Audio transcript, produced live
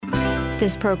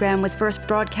This program was first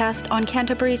broadcast on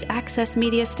Canterbury's access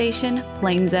media station,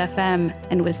 Plains FM,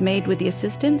 and was made with the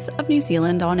assistance of New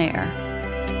Zealand On Air.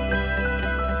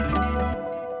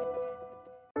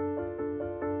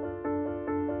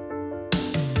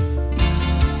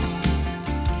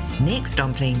 Next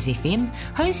on Plains FM,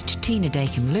 host Tina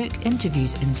Dakin-Luke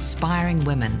interviews inspiring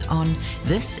women on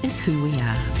This Is Who We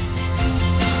Are.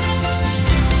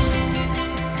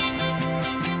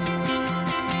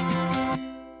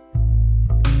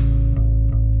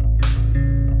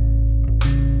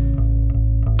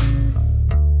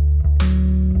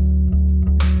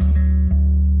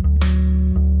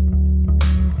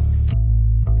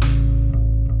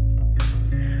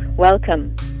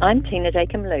 Welcome, I'm Tina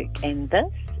Dakin-Luke and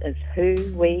this is Who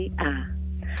We Are.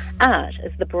 Art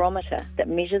is the barometer that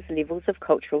measures levels of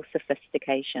cultural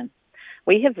sophistication.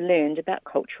 We have learned about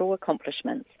cultural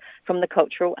accomplishments from the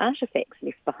cultural artefacts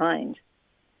left behind,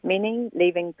 many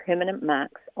leaving permanent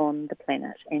marks on the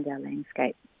planet and our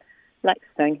landscape, like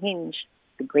Stonehenge,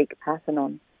 the Greek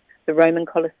Parthenon, the Roman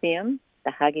Colosseum,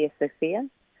 the Hagia Sophia,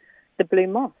 the Blue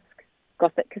Mosque,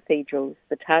 Gothic cathedrals,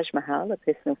 the Taj Mahal, a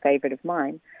personal favourite of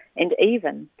mine, and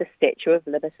even the Statue of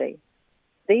Liberty.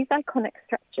 These iconic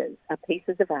structures are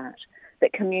pieces of art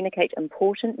that communicate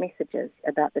important messages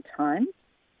about the time,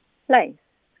 place,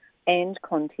 and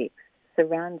context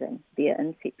surrounding their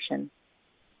inception.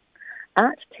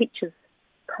 Art teaches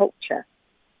culture.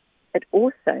 It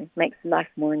also makes life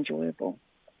more enjoyable.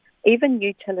 Even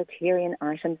utilitarian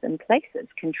items and places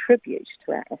contribute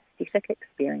to our aesthetic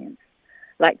experience,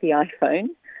 like the iPhone,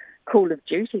 Call of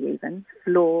Duty even,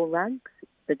 floor rugs,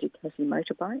 the Ducati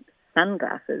motorbike,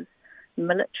 sunglasses,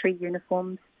 military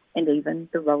uniforms, and even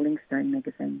the Rolling Stone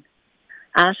magazine.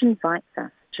 Art invites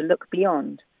us to look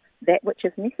beyond that which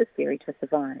is necessary to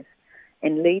survive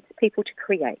and leads people to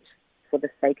create for the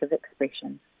sake of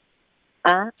expression.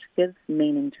 Art gives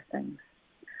meaning to things.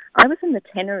 I was in the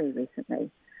tannery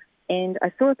recently and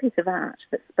I saw a piece of art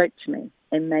that spoke to me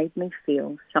and made me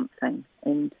feel something,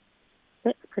 and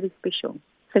that's pretty special.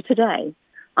 So today,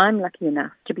 I'm lucky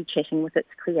enough to be chatting with its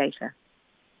creator.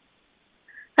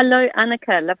 Hello,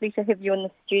 Anneke. Lovely to have you in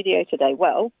the studio today.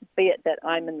 Well, be it that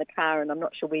I'm in the car and I'm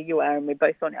not sure where you are and we're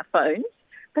both on our phones.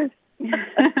 But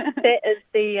that is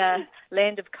the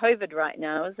land of COVID right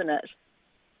now, isn't it?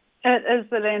 It is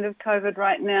the land of COVID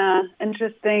right now.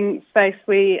 Interesting space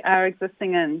we are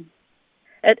existing in.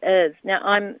 It is. Now,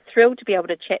 I'm thrilled to be able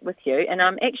to chat with you, and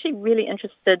I'm actually really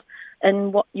interested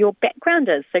in what your background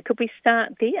is. So could we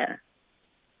start there?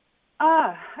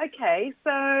 Okay.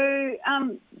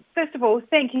 So, first of all,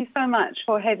 thank you so much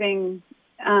for having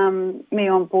me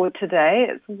on board today.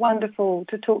 It's wonderful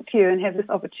to talk to you and have this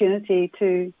opportunity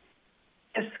to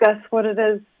discuss what it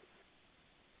is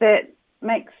that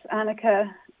makes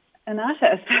Anneke an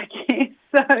artist, I guess.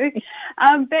 So,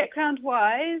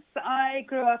 background-wise, I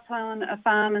grew up on a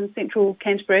farm in central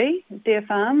Canterbury, Deer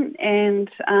Farm, and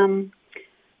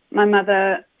my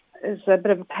mother is a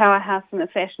bit of a powerhouse in the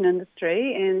fashion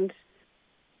industry, and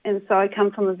so I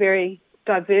come from a very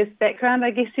diverse background,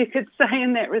 I guess you could say,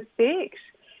 in that respect.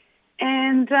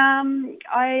 And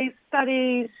I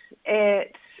studied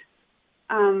at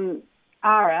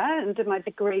ARA and did my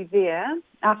degree there.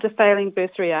 After failing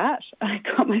bursary art, I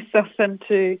got myself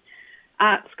into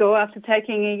art school after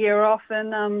taking a year off,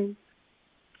 and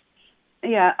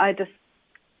I just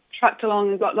trucked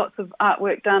along and got lots of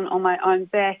artwork done on my own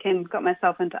back and got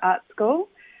myself into art school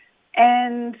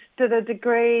and did a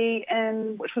degree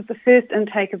which was the first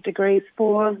intake of degrees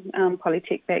for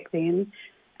Polytech back then.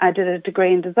 I did a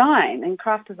degree in design, in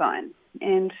craft design,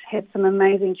 and had some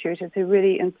amazing tutors who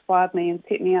really inspired me and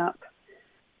set me up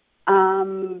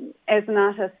as an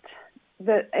artist,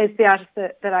 as the artist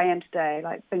that I am today,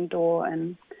 like Bing Dor,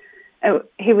 and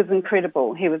he was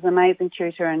incredible. He was an amazing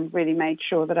tutor and really made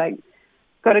sure that I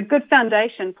got a good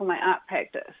foundation for my art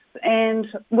practice. And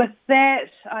with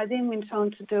that, I then went on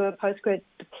to do a postgrad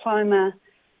diploma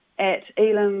at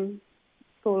Elam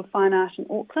School of Fine Art in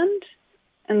Auckland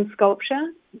in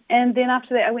sculpture. And then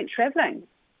after that, I went travelling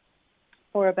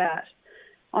for about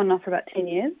 10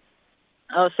 years.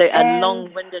 Oh, so a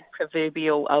long-winded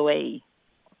proverbial OE.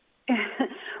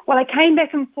 Well, I came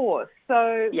back and forth.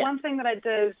 So One thing that I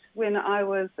did when I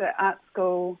was at art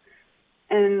school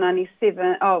in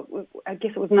 97, I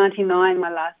guess it was 99, my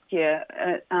last year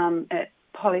at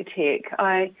Polytech.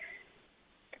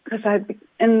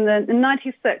 In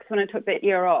 96, when I took that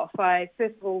year off, I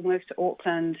first of all moved to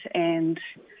Auckland and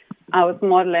I was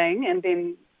modelling, and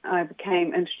then I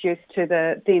became introduced to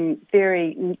the then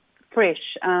very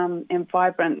fresh and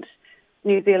vibrant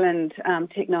New Zealand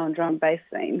techno and drum bass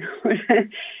scene,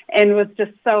 and was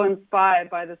just so inspired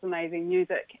by this amazing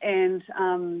music. And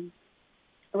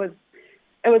it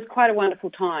was quite a wonderful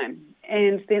time.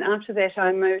 And then after that,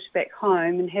 I moved back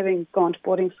home, and having gone to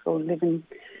boarding school,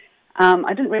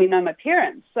 I didn't really know my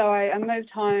parents, so I moved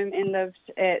home and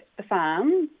lived at the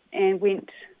farm, and went,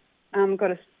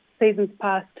 got a season's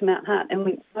pass to Mount Hart, and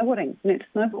went snowboarding, learnt to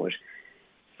snowboard.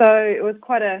 So it was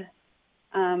quite a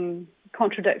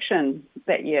contradiction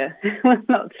that year, with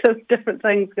lots of different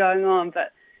things going on,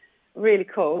 but really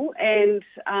cool, and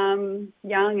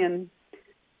young and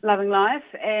loving life,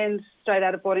 and straight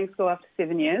out of boarding school after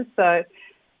 7 years. So,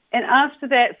 and after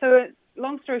that, so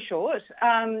long story short,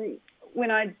 when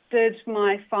I did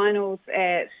my finals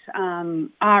at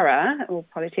ARA, or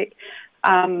Polytech,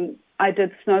 I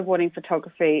did snowboarding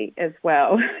photography as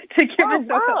well to get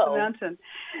myself up the mountain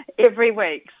every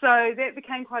week. So that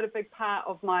became quite a big part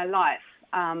of my life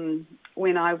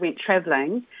when I went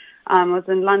travelling. I was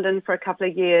in London for a couple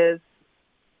of years,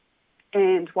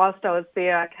 and whilst I was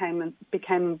there, I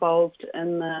became involved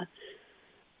in the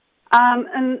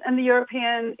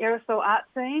European aerosol art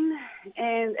scene,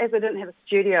 and as I didn't have a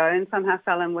studio, and somehow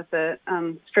fell in with the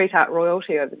street art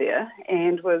royalty over there,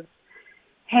 and was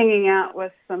hanging out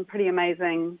with some pretty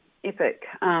amazing, epic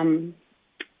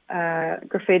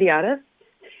graffiti artists,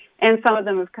 and some of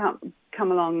them have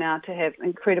come along now to have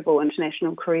incredible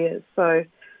international careers. So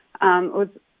I was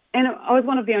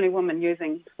one of the only women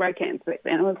using spray cans back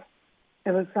then.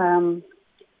 It was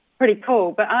pretty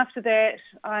cool. But after that,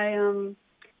 I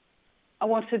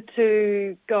wanted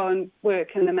to go and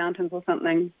work in the mountains or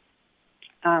something.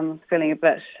 I was feeling a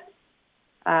bit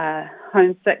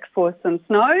homesick for some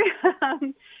snow.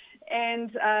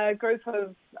 And a group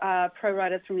of pro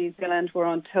riders from New Zealand were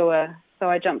on tour, so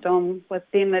I jumped on with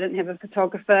them. They didn't have a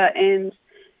photographer, and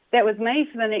that was me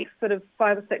for the next sort of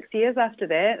 5 or 6 years after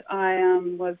that. I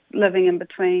was living in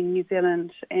between New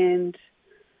Zealand and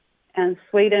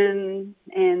Sweden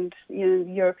and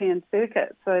European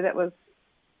circuit, so that was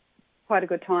quite a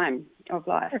good time of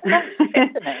life.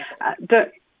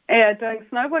 Doing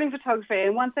snowboarding photography.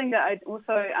 And one thing that I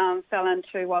also fell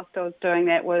into whilst I was doing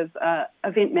that was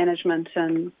event management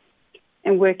and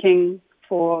working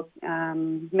for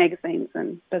magazines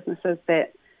and businesses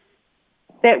that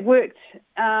worked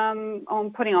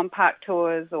on putting on park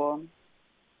tours, or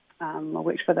I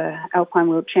worked for the Alpine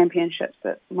World Championships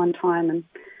at one time. And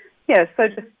so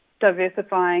just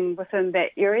diversifying within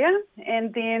that area.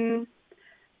 And then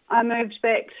I moved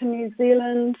back to New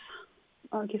Zealand,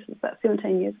 I guess it's about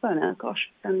 17 years ago now, gosh,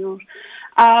 sounding old,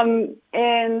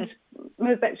 and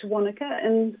moved back to Wanaka,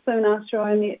 and soon after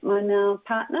I met my now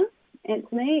partner,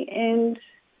 Anthony, and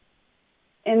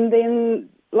then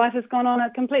life has gone on a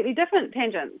completely different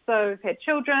tangent. So we've had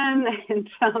children, and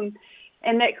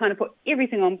that kind of put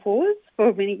everything on pause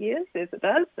for many years, as it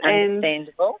does.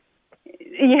 Understandable.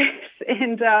 Yes,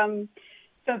 and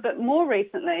so, but more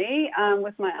recently,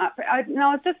 with my art, I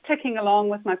was just ticking along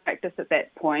with my practice at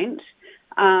that point,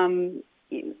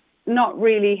 not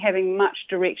really having much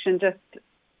direction, just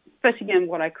fitting in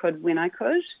what I could when I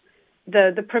could.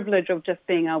 The privilege of just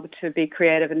being able to be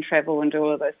creative and travel and do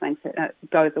all of those things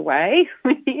goes away.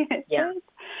 Yeah.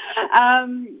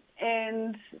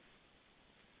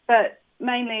 But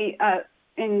mainly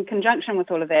in conjunction with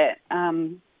all of that,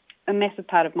 a massive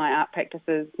part of my art practice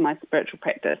is my spiritual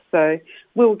practice. So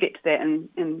we'll get to that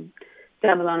in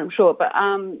down the line, I'm sure. But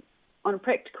on a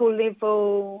practical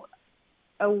level,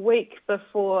 a week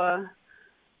before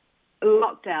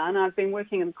lockdown, I've been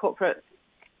working in the corporate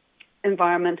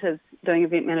environment as doing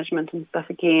event management and stuff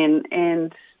again.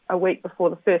 And a week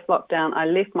before the first lockdown, I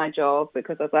left my job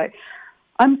because I was like,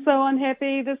 I'm so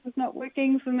unhappy. This is not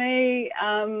working for me.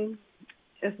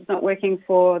 This is not working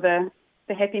for the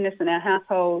happiness in our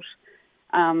household.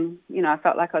 I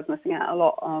felt like I was missing out a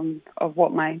lot of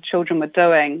what my children were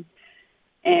doing,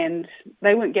 and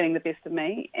they weren't getting the best of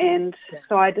me. And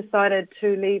so I decided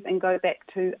to leave and go back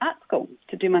to art school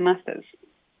to do my master's.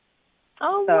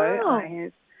 Oh,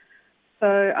 wow. So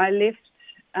I left,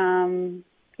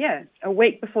 a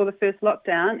week before the first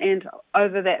lockdown, and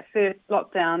over that first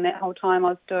lockdown, that whole time I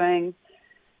was doing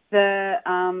the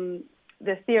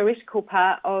theoretical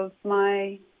part of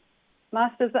my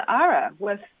master's at ARA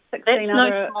with 16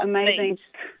 other amazing.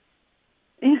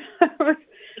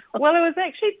 Well, it was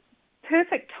actually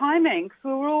perfect timing because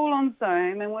we were all on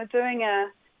Zoom and we're doing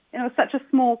it was such a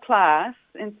small class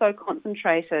and so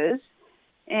concentrated,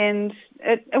 and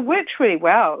it worked really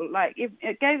well. Like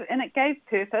it gave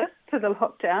purpose to the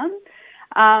lockdown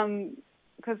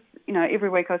because every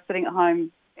week I was sitting at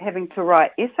home having to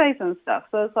write essays and stuff.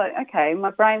 So it's like, okay,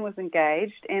 my brain was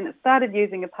engaged, and it started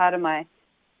using a part of my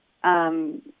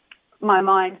my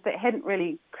mind that hadn't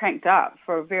really cranked up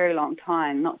for a very long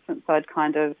time, not since I'd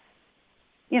kind of,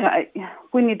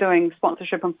 when you're doing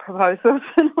sponsorship and proposals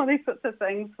and all these sorts of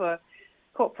things for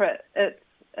corporate,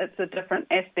 it's a different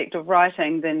aspect of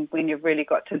writing than when you've really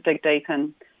got to dig deep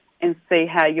and see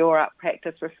how your art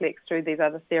practice reflects through these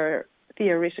other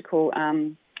theoretical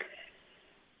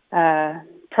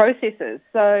processes.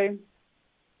 So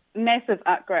massive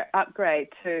upgrade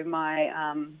to my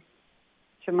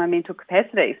mental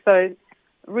capacity. So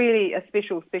really a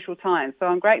special time. So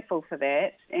I'm grateful for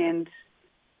that, and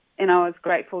I was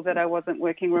grateful that I wasn't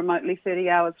working remotely 30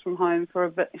 hours from home for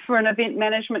an event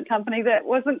management company that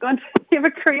wasn't going to ever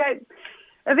create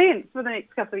events for the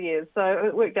next couple of years. So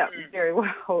it worked out very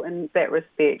well in that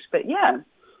respect. But yeah,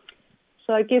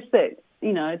 so I guess that,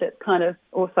 that's kind of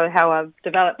also how I've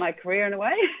developed my career in a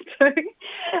way too.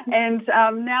 And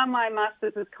now my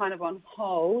master's is kind of on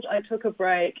hold. I took a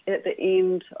break at the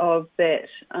end of that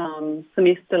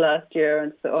semester last year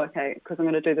and said, okay, because I'm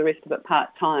going to do the rest of it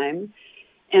part-time.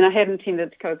 And I had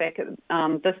intended to go back at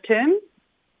this term,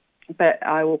 but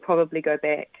I will probably go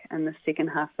back in the second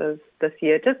half of this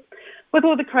year. Just with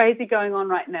all the crazy going on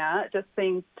right now, it just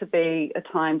seems to be a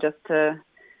time just to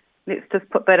let's just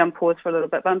put that on pause for a little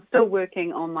bit. But I'm still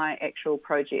working on my actual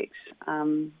project,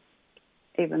 even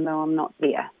though I'm not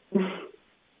there.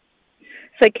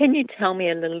 So can you tell me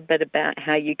a little bit about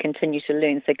how you continue to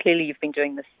learn? So clearly you've been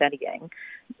doing the studying,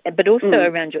 but also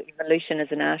around your evolution as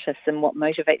an artist and what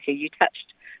motivates you. You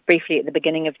touched briefly at the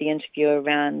beginning of the interview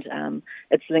around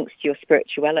its links to your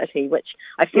spirituality, which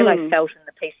I feel I felt in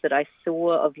the piece that I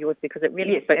saw of yours, because it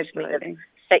really spoke to me of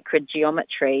sacred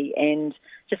geometry and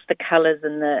just the colours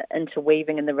and the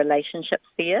interweaving and the relationships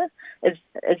there. Is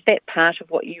that part of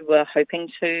what you were hoping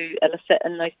to elicit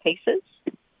in those pieces?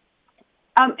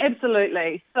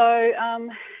 Absolutely. So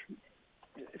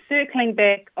circling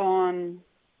back on,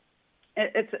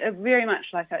 it's very much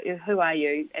like who are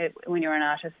you when you're an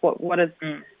artist? What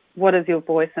is your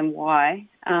voice and why?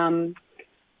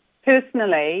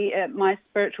 Personally, my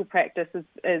spiritual practice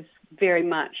is very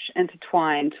much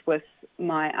intertwined with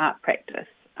my art practice.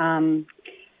 In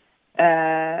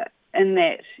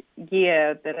that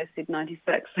year that I said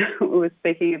 96, we were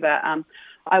speaking about,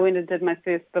 I went and did my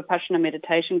first Vipassana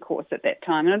meditation course at that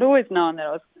time, and I'd always known that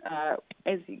I was,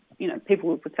 as people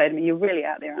would say to me, "You're really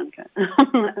out there, Anneke."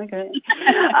 I'm like, okay.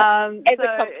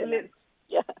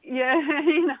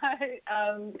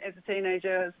 As a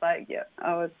teenager, I was like,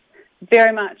 I was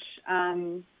very much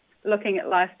looking at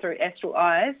life through astral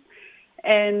eyes,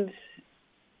 and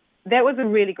that was a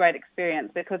really great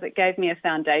experience because it gave me a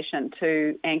foundation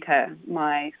to anchor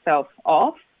myself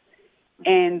off.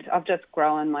 And I've just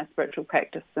grown my spiritual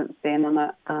practice since then.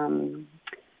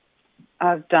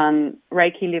 I've done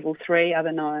Reiki level 3,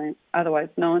 otherwise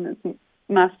known as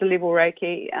master level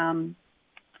Reiki, and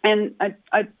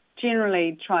I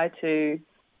generally try to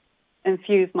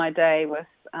infuse my day with,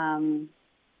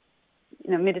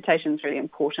 meditation is really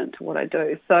important to what I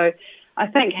do. So I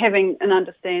think having an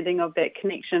understanding of that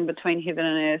connection between heaven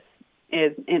and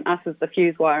earth and us as the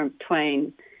fuse wire in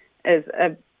between is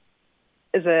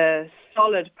a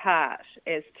solid part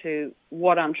as to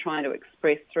what I'm trying to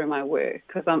express through my work,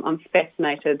 because I'm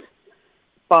fascinated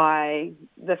by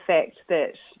the fact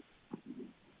that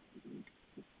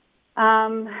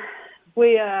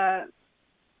we are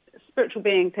spiritual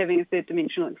beings having a third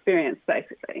dimensional experience,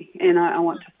 basically, and I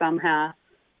want to somehow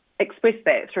express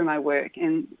that through my work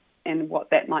and what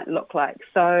that might look like.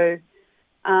 So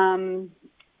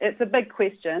it's a big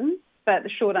question, but the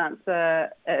short answer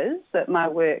is that my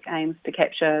work aims to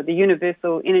capture the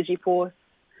universal energy force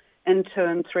in 2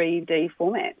 and 3D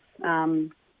formats,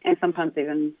 and sometimes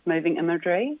even moving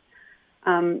imagery.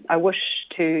 I wish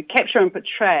to capture and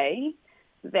portray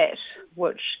that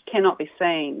which cannot be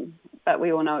seen, but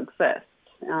we all know exists.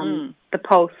 The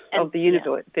pulse of the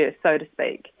universe, so to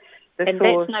speak. And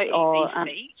that's no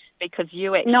easy feat, because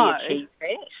you actually achieved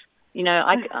that.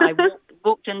 I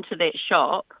walked into that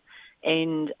shop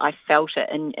and I felt it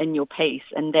in your piece,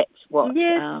 and that's what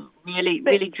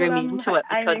really drew me into it.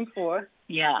 Because,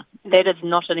 that is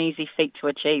not an easy feat to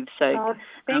achieve. So,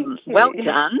 well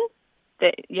done.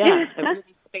 It really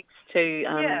speaks to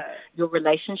your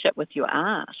relationship with your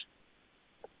art.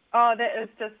 Oh, that is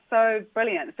just so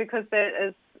brilliant, because that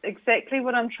is exactly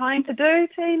what I'm trying to do,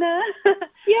 Tina.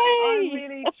 Yay! I'm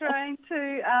really trying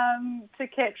to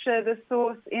capture the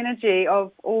source energy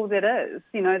of all that is.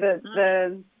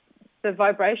 The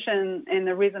vibration and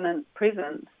the resonant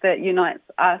presence that unites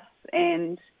us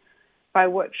and by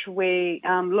which we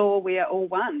law we are all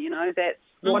one. That's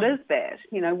what is that?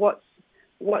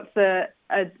 What's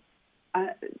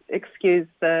excuse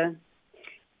the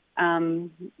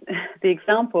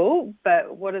example,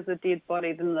 but what is a dead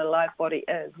body than the live body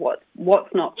is?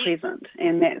 What's not present,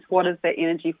 and that's what is that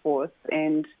energy force.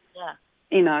 And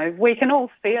we can all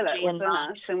feel it within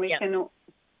us, and we can all,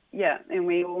 and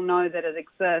we all know that it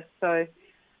exists. So,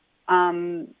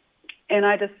 and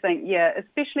I just think,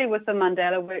 especially with the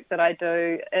mandala work that I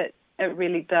do, it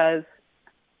really does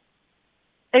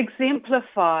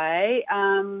exemplify.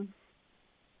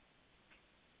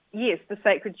 The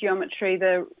sacred geometry,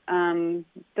 the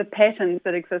patterns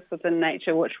that exist within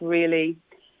nature, which really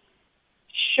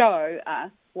show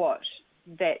us what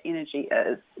that energy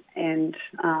is, and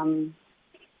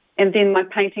then my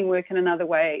painting work in another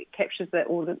way captures that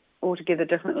altogether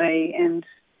differently, and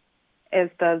as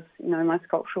does my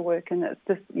sculptural work, and it's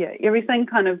just everything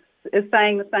kind of is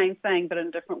saying the same thing but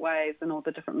in different ways in all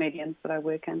the different mediums that I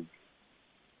work in.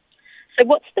 So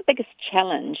what's the biggest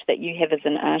challenge that you have as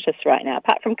an artist right now,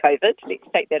 apart from COVID? Let's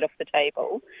take that off the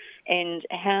table. And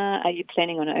how are you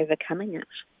planning on overcoming it?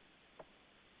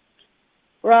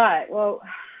 Right. Well,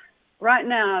 right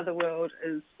now the world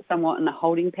is somewhat in a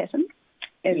holding pattern.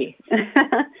 Yes.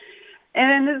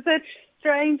 And it's a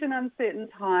strange and uncertain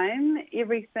time.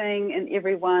 Everything and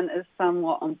everyone is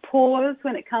somewhat on pause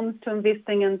when it comes to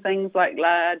investing in things like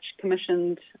large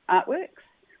commissioned artworks.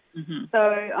 Mm-hmm. So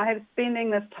I have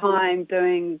spending this time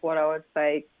doing what I would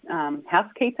say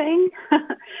housekeeping,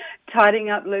 tidying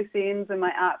up loose ends in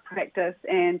my art practice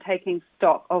and taking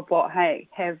stock of what I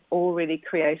have already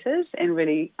created and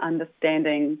really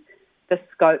understanding the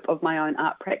scope of my own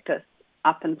art practice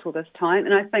up until this time.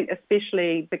 And I think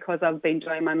especially because I've been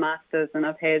doing my master's and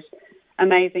I've had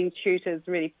amazing tutors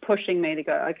really pushing me to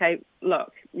go, okay,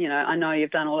 look, I know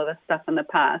you've done all of this stuff in the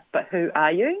past, but who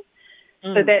are you?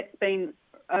 Mm. So that's been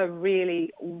a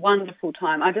really wonderful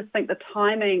time. I just think the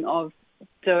timing of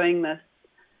doing this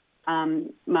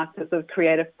Masters of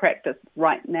Creative Practice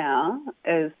right now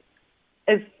is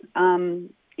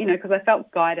because I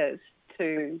felt guided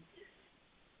to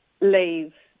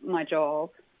leave my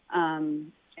job.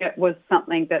 It was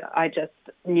something that I just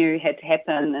knew had to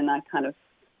happen, and I kind of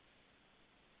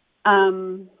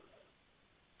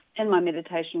in my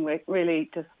meditation work really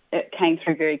just it came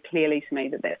through very clearly to me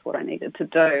that that's what I needed to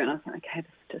do. And I was like, okay,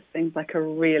 this just seems like a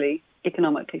really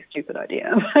economically stupid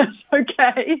idea.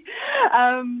 Okay.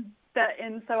 But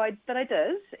I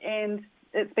did. And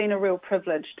it's been a real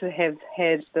privilege to have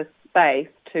had this space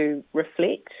to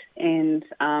reflect and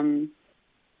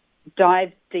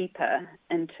dive deeper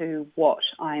into what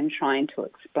I am trying to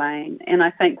explain. And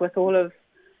I think with all of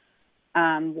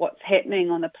what's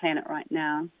happening on the planet right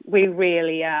now, we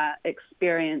really are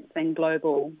experiencing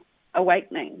global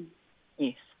awakening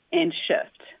and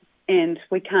shift, and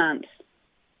we can't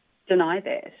deny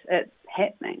that. It's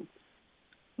happening.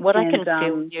 What I can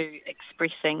feel you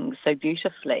expressing so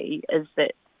beautifully is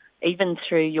that even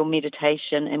through your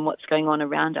meditation and what's going on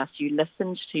around us, you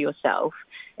listened to yourself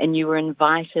and you were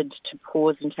invited to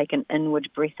pause and take an inward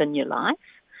breath in your life.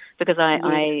 Because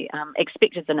I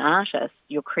expect as an artist,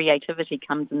 your creativity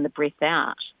comes in the breath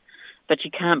out. But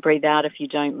you can't breathe out if you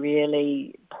don't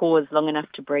really pause long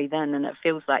enough to breathe in. And it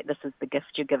feels like this is the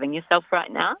gift you're giving yourself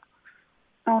right now.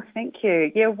 Oh, thank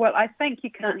you. Yeah, well, I think you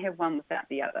can't have one without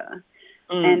the other.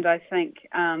 And I think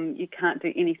you can't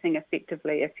do anything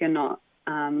effectively if you're not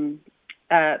having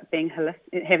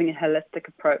a holistic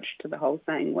approach to the whole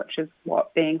thing, which is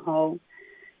what being whole.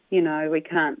 We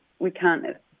can't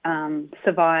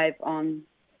survive on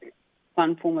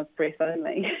one form of breath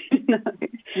only.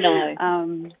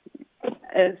 No.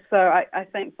 So I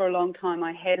think for a long time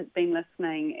I hadn't been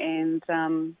listening,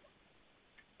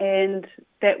 and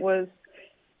that was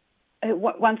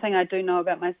one thing I do know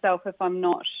about myself. If I'm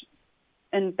not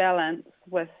in balance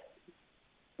with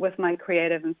my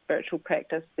creative and spiritual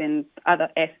practice, then other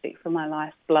aspects of my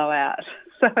life blow out.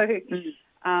 So,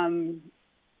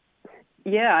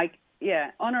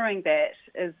 honouring that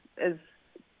is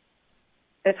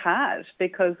hard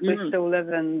because we still live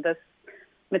in this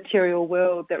material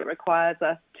world that requires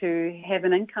us to have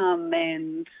an income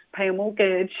and pay a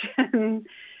mortgage and,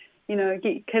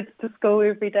 get kids to school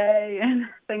every day and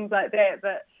things like that.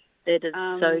 But that is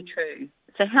so true.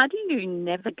 So how do you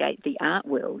navigate the art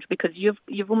world? Because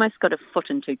you've almost got a foot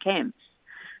in two camps.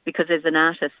 Because as an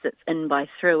artist, it's in by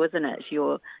through, isn't it?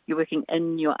 You're working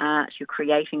in your art, you're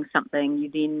creating something, you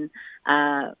then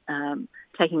are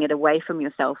taking it away from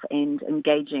yourself and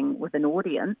engaging with an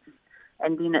audience.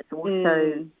 And then it's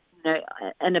also,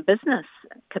 in a business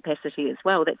capacity as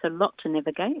well. That's a lot to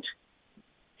navigate.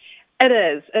 It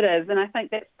is, and I think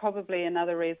that's probably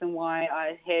another reason why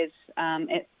I had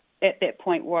at that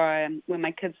point where when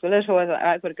my kids were little, I was like,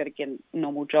 I've got to get a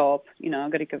normal job,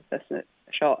 I've got to give this a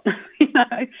shot,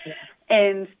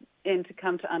 and to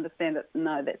come to understand that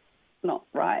no, that's not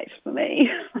right for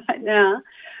me right now.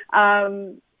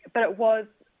 But it was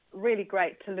really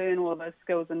great to learn all of those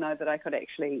skills and know that I could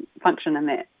actually function in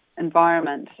that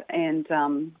environment, and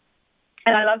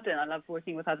I loved it. I loved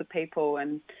working with other people,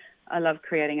 and I loved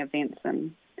creating events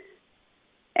and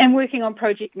working on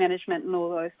project management and all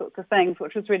those sorts of things,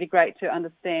 which was really great to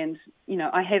understand.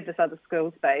 I have this other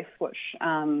skills base, which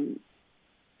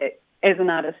as an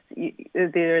artist,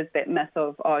 there is that myth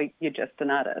of, oh, you're just an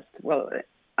artist. Well,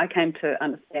 I came to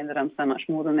understand that I'm so much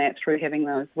more than that through having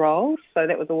those roles, so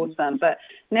that was awesome. But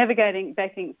navigating,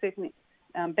 back to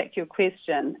your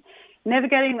question,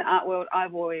 navigating the art world,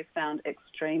 I've always found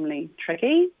extremely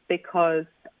tricky because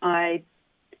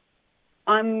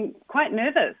I'm quite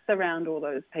nervous around all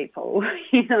those people,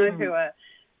 who are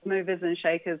movers and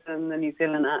shakers in the New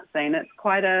Zealand art scene.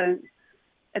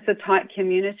 It's a tight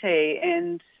community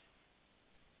and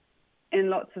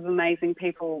lots of amazing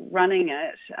people running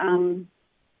it and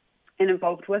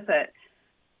involved with it.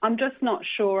 I'm just not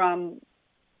sure I'm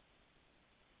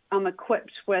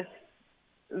equipped with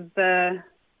the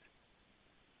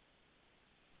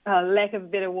lack of a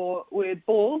better word,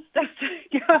 balls, just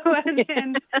to go in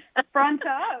and front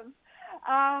up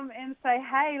and say,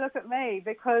 hey, look at me,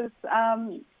 because,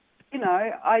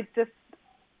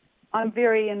 I'm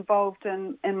very involved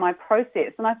in my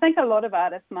process. And I think a lot of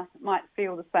artists might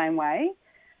feel the same way.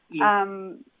 Yeah.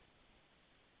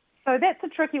 So that's a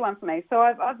tricky one for me. So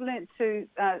I've learned to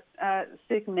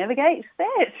circumnavigate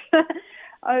that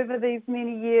over these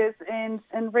many years, and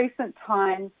in recent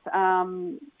times,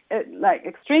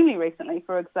 extremely recently,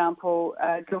 for example,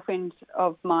 a girlfriend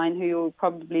of mine who you'll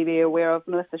probably be aware of,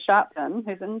 Melissa Sharpton,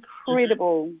 who's an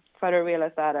incredible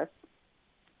photorealist artist.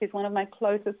 She's one of my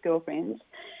closest girlfriends.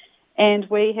 And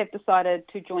we have decided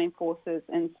to join forces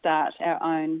and start our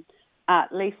own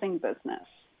art leasing business.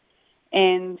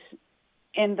 And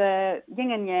the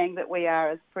yin and yang that we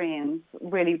are as friends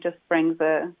really just brings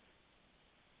a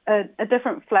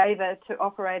different flavour to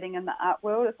operating in the art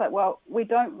world. It's like, well, we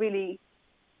don't really...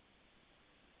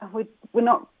 We're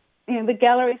not, the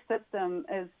gallery system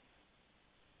is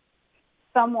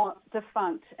somewhat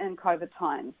defunct in COVID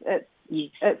times. It's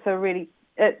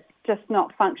just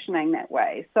not functioning that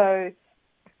way. So,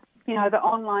 the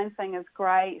online thing is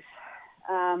great,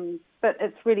 but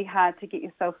it's really hard to get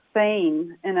yourself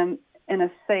seen in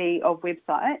a sea of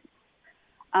websites.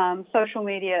 Social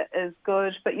media is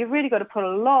good, but you've really got to put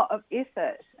a lot of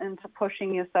effort into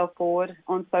pushing yourself forward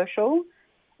on social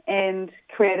and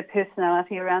create a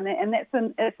personality around that. And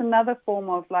it's another form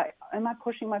of, am I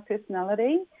pushing my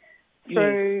personality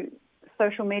through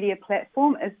social media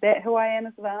platform? Is that who I am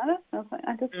as an artist? And I was like,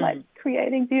 I just like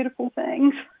creating beautiful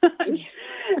things.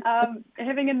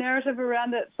 Having a narrative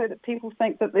around it so that people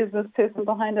think that there's this person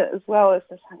behind it as well is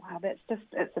just like, wow, it's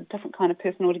a different kind of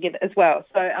person altogether as well.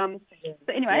 So,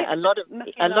 but anyway. A lot of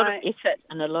effort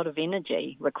and a lot of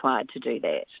energy required to do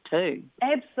that too.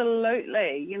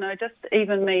 Absolutely. Just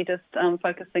even me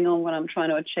focusing on what I'm trying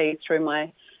to achieve through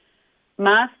my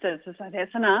Masters, so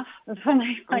that's enough for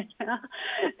me right now,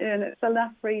 and it's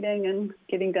enough reading and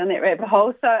getting down that rabbit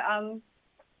hole.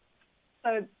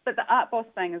 But the Art Boss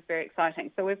thing is very exciting.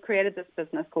 So we've created this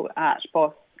business called Art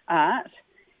Boss Art,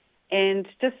 and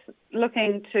just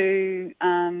looking to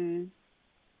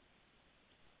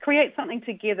create something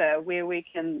together where we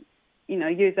can,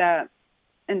 use our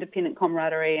independent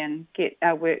camaraderie and get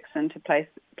our works into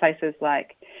places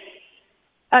like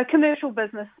commercial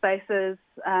business spaces,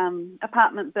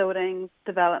 apartment buildings,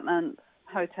 developments,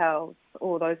 hotels,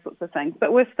 all those sorts of things.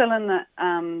 But we're still in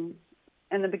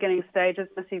the beginning stages.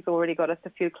 Missy's already got us a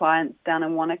few clients down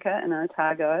in Wanaka and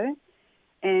Otago,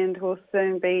 and we'll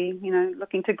soon be,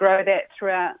 looking to grow that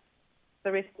throughout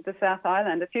the rest of the South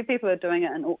Island. A few people are doing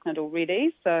it in Auckland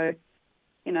already, so,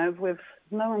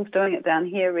 no one's doing it down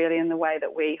here really in the way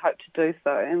that we hope to do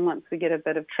so. And once we get a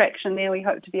bit of traction there, we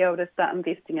hope to be able to start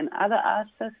investing in other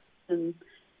artists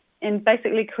and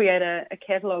basically create a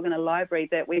catalogue and a library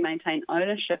that we maintain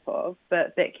ownership of,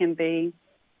 but that can be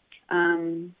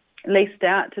leased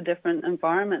out to different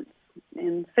environments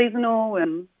and seasonal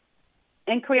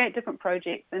and create different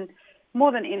projects. And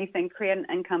more than anything, create an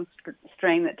income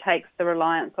stream that takes the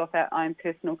reliance off our own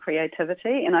personal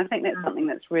creativity. And I think that's something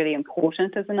that's really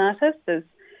important as an artist, is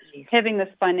having this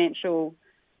financial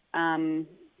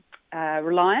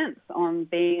reliance on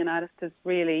being an artist is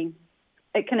really,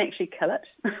 it can actually kill it.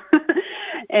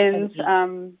 And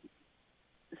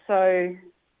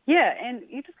Yeah, and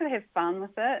you just got to have fun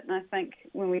with it. And I think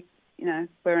when we're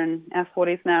in our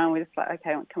 40s now, and we're just like,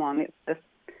 okay, come on,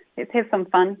 let's have some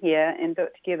fun here and do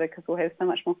it together, because we'll have so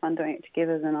much more fun doing it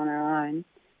together than on our own.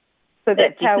 So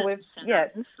that's how we've,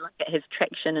 It's like it has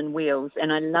traction and wheels,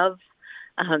 and I love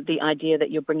the idea that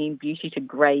you're bringing beauty to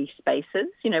grey spaces.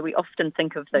 We often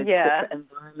think of those corporate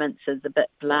environments as a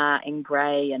bit blah and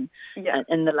grey, and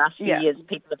in the last few years,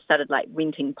 people have started like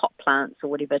renting pot plants or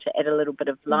whatever to add a little bit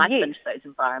of life into those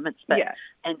environments. But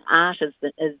and art is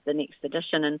the next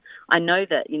addition. And I know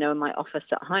that in my office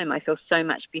at home, I feel so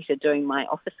much better doing my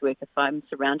office work if I'm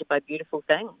surrounded by beautiful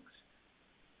things.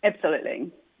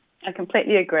 Absolutely. I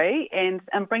completely agree, and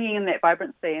bringing in that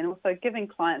vibrancy, and also giving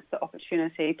clients the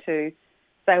opportunity to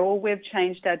say, well, we've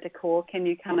changed our decor, can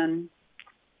you come and,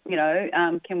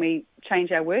 can we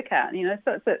change our workout?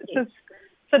 So it's a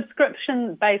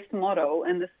subscription-based model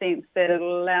in the sense that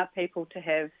it'll allow people to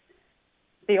have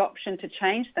the option to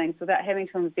change things without having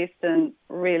to invest in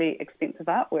really expensive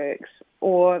artworks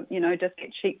or, just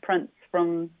get cheap prints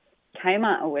from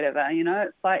Kmart or whatever.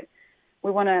 It's like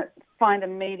we want to find a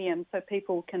medium so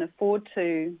people can afford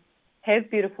to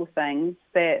have beautiful things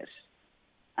that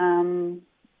are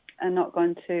not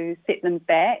going to set them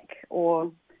back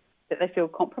or that they feel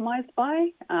compromised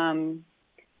by.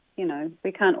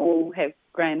 We can't all have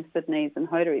Graham Sydneys and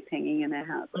Hoderies hanging in our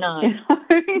house. No.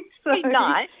 So, it'd be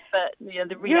nice, but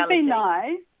the reality... It'd be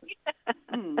nice.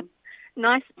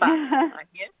 Nice, but I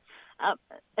guess.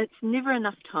 It's never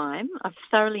enough time. I've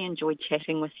thoroughly enjoyed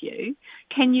chatting with you.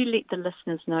 Can you let the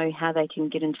listeners know how they can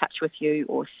get in touch with you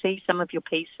or see some of your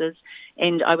pieces?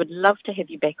 And I would love to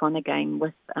have you back on again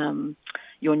with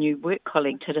your new work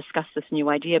colleague to discuss this new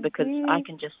idea, because I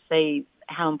can just see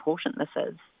how important this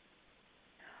is.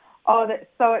 Oh, that's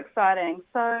so exciting.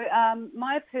 So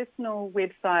my personal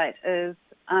website is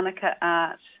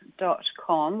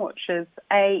annekeart.com, which is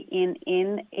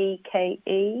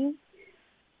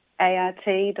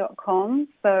ANNEKEART.com.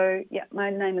 So, my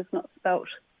name is not spelt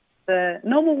the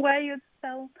normal way you'd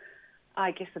spell.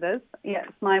 I guess it is. Yeah,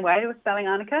 it's my way of spelling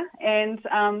Anneke.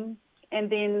 And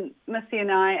then Missy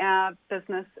and I, our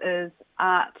business is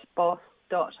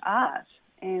artboss.art,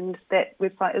 and that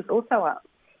website is also up.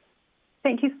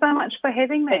 Thank you so much for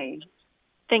having me.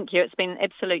 Thank you. It's been an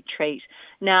absolute treat.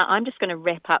 Now, I'm just going to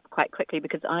wrap up quite quickly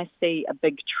because I see a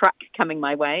big truck coming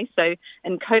my way. So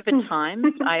in COVID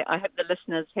times, I hope the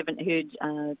listeners haven't heard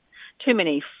too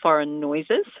many foreign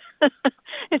noises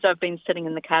as I've been sitting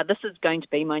in the car. This is going to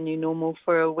be my new normal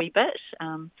for a wee bit.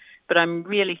 But I'm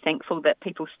really thankful that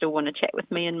people still want to chat with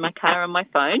me in my car on my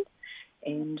phone.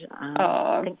 And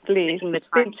thanks for taking the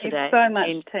time today. Thank you so much,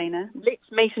 Tina.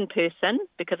 Let's meet in person,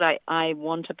 because I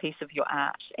want a piece of your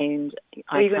art. And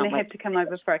you're going to have to come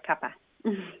over for a cuppa.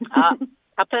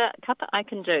 Cuppa I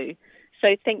can do.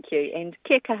 So thank you. And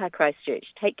kia kaha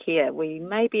Christchurch. Take care. We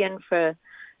may be in for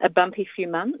a bumpy few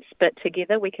months, but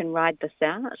together we can ride this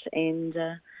out and,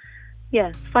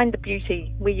 find the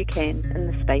beauty where you can in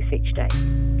the space each day.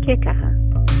 Kia kaha.